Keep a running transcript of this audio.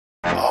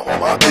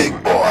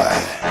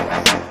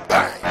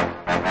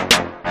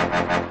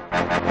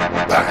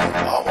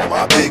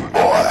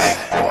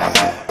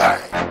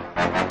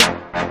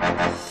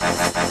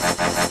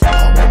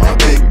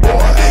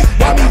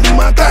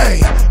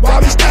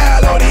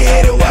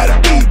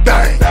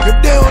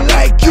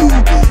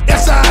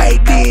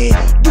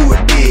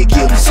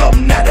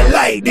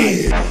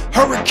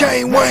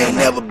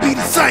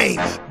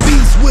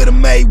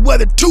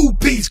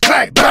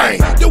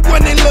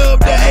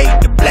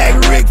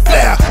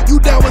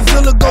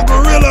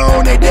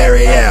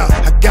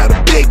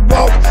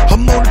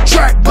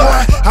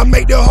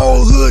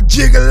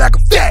jiggle like a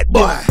fat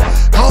boy.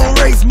 Home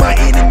race, my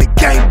enemy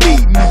can't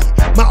beat me.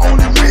 My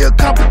only real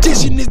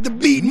competition is to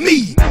beat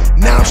me.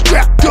 Now I'm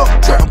strapped up,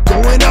 I'm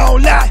going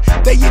all out.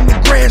 They in the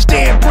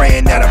grandstand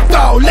praying that I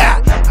fall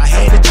out. I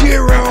had a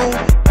cheer on,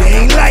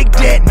 they ain't like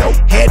that, nope.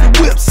 Had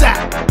the whips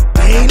out,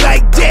 they ain't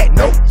like that,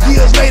 nope.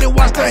 Years later,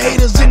 watch the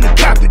haters and the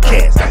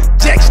copycats.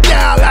 Jack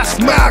style, I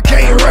smile,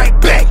 came right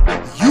back.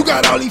 You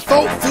got all these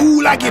folk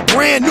fool, I get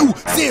brand new.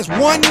 Since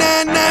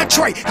 199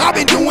 Trey, I've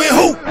been doing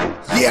who?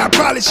 Yeah, I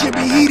probably should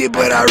be heated,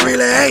 but I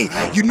really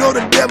ain't. You know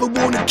the devil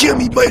wanna kill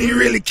me, but he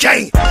really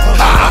can't.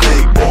 Ha,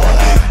 big boy,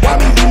 why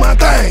me do my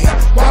thing?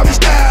 Why me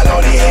style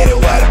on the head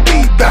and why the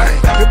beat bang?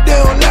 If they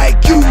don't like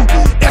you,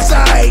 that's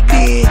alright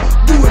then.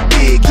 Do it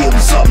big, give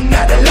them something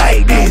not to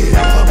like then.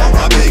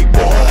 My big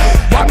boy,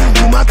 why me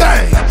do my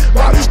thing?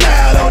 Why me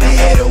style on the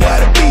head and why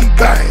the beat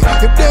bang?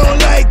 If they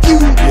don't like you,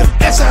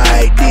 that's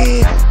alright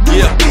then. Do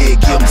it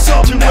big, give them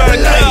something not to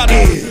like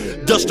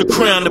then. Dust the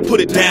crown and put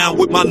it down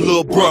with my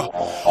little bruh.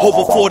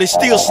 Over 40,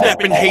 still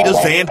snapping haters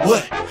and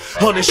what?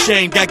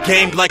 Unashamed, got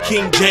gamed like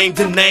King James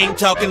and name.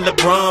 Talking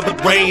LeBron,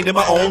 but reigned in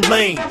my own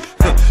lane.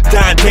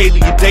 Dying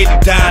daily and daily,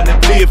 dying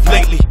to live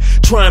lately.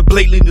 Trying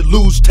blatantly to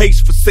lose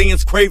taste for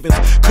sins, cravings.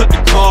 Cut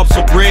the carbs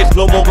so bread's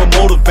no more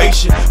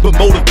motivation, but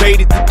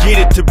motivated to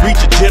get it to reach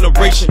a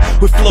generation.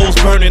 With flows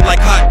burning like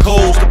hot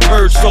coals, the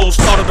purge souls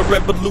started a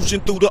revolution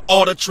through the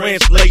art of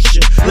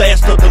translation.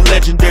 Last of the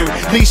legendary,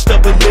 least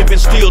of the living,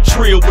 still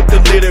trill with the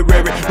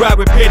literary.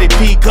 Robbing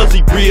Pettidee cause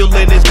he real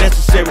and is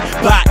necessary.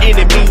 By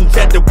any means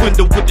at the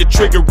window with the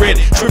trigger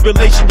ready.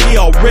 Tribulation he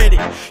already.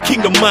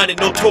 Kingdom minded,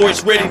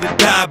 notorious, ready to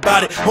die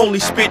about it. Only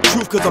spit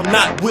truth cause I'm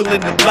not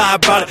willing to lie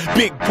about it.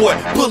 Big boy,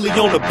 bully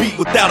on the beat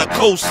without a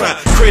cosign.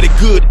 Credit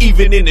good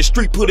even in the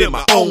street, put in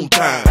my own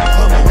time.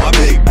 I'm on my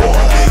big boy,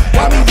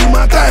 why me do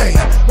my thing?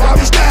 Why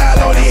me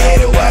style on the head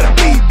and why the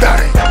beat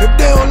bang? If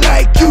they don't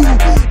like you,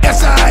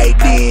 that's alright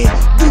then.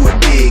 Do it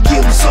big,